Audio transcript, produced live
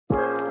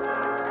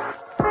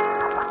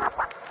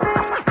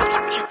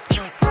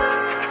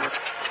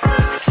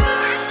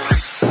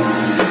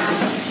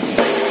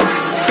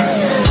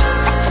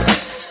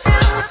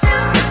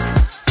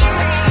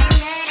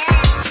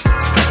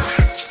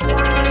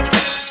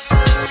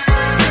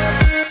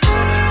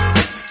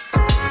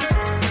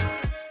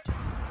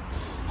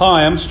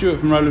Hi, I'm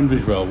Stuart from Roland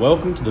Bridgewell.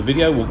 Welcome to the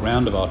video walk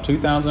round of our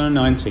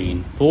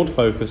 2019 Ford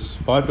Focus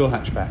 5-door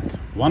hatchback,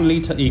 1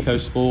 litre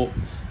Ecosport,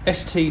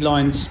 ST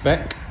line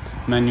spec,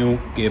 manual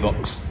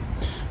gearbox.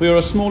 We are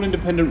a small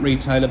independent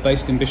retailer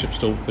based in Bishop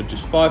Stortford,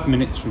 just 5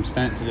 minutes from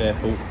Stansted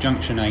Airport,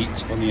 Junction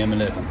 8 on the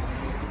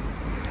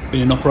M11.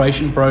 Been in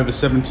operation for over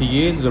 70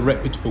 years as a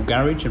reputable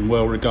garage and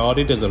well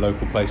regarded as a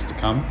local place to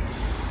come.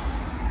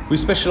 We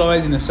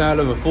specialise in the sale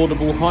of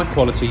affordable, high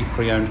quality,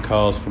 pre-owned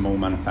cars from all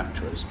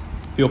manufacturers.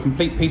 For your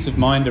complete peace of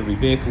mind, every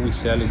vehicle we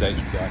sell is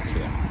HPI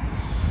clear.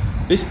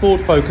 This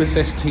Ford Focus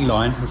ST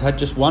line has had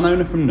just one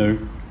owner from new,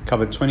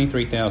 covered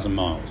 23,000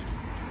 miles.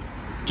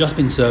 Just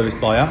been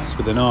serviced by us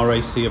with an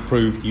RAC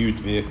approved used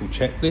vehicle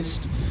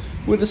checklist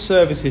with a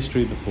service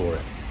history before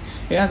it.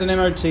 It has an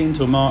MOT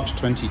until March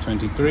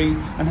 2023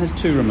 and has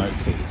 2 remote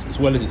keys, as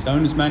well as its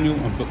owner's manual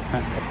and book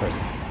pack at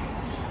present.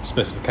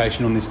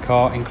 Specification on this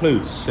car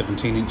includes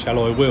 17-inch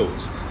alloy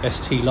wheels,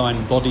 ST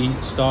line body,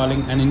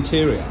 styling and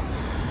interior,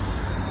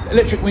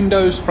 electric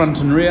windows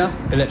front and rear,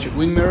 electric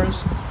wing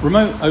mirrors,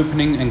 remote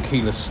opening and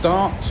keyless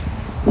start,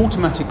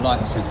 automatic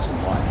light sensing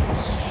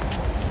wipers.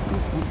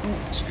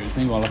 Excuse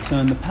me while I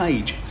turn the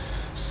page.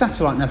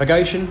 Satellite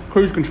navigation,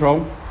 cruise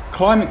control,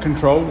 climate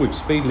control with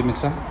speed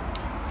limiter,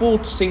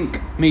 Ford Sync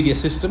media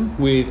system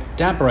with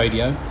DAB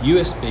radio,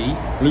 USB,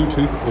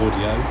 Bluetooth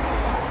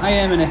audio,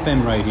 AM and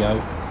FM radio,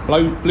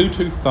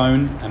 Bluetooth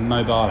phone and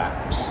mobile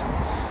apps.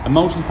 A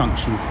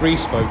multifunction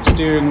 3-spoke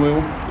steering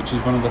wheel, which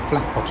is one of the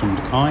flat-bottomed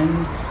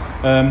kind,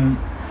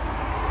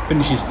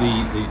 finishes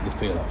the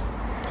feel off.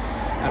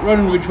 At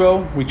Roland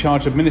Bridgewell, we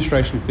charge an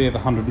administration fee of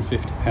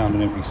 £150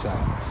 on every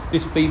sale.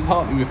 This fee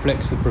partly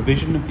reflects the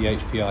provision of the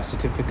HPI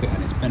certificate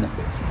and its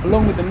benefits,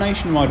 along with the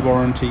nationwide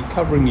warranty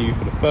covering you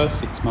for the first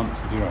 6 months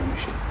of your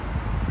ownership.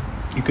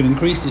 You can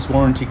increase this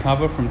warranty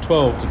cover from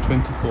 12 to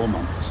 24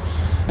 months,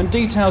 and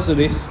details of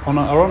this are on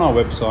our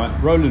website,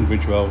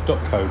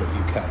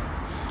 rolandbridgewell.co.uk.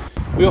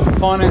 We offer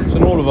finance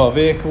on all of our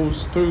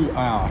vehicles through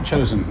our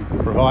chosen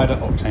provider,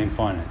 Octane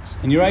Finance,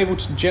 and you're able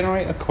to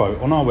generate a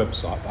quote on our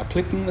website by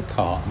clicking the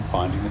car and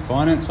finding the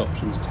Finance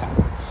Options tab.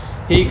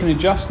 Here you can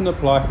adjust and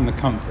apply from the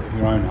comfort of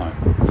your own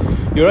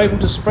home. You're able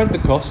to spread the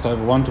cost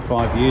over 1 to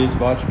 5 years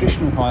via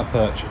traditional hire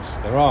purchase.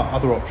 There are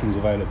other options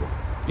available.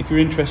 If you're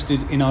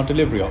interested in our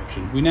delivery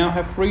option, we now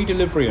have free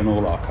delivery on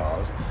all our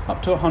cars,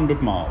 up to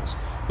 100 miles,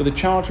 with a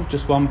charge of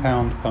just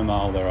 £1 per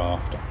mile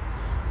thereafter.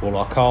 All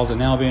our cars are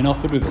now being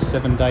offered with a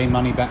 7-day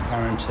money-back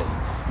guarantee,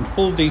 and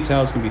full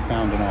details can be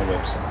found on our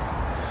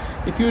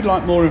website. If you would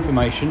like more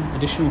information,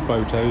 additional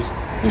photos,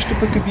 wish to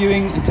book a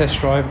viewing and test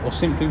drive, or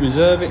simply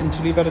reserve it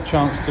until you've had a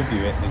chance to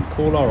view it, then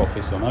call our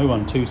office on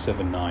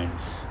 01279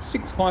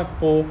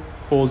 654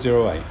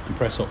 408 and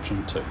press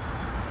option 2.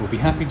 We'll be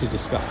happy to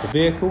discuss the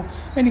vehicle,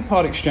 any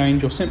part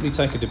exchange, or simply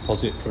take a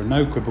deposit for a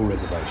no-quibble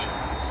reservation.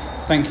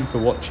 Thank you for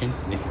watching,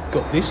 and if you've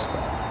got this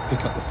far,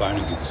 pick up the phone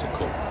and give us a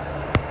call.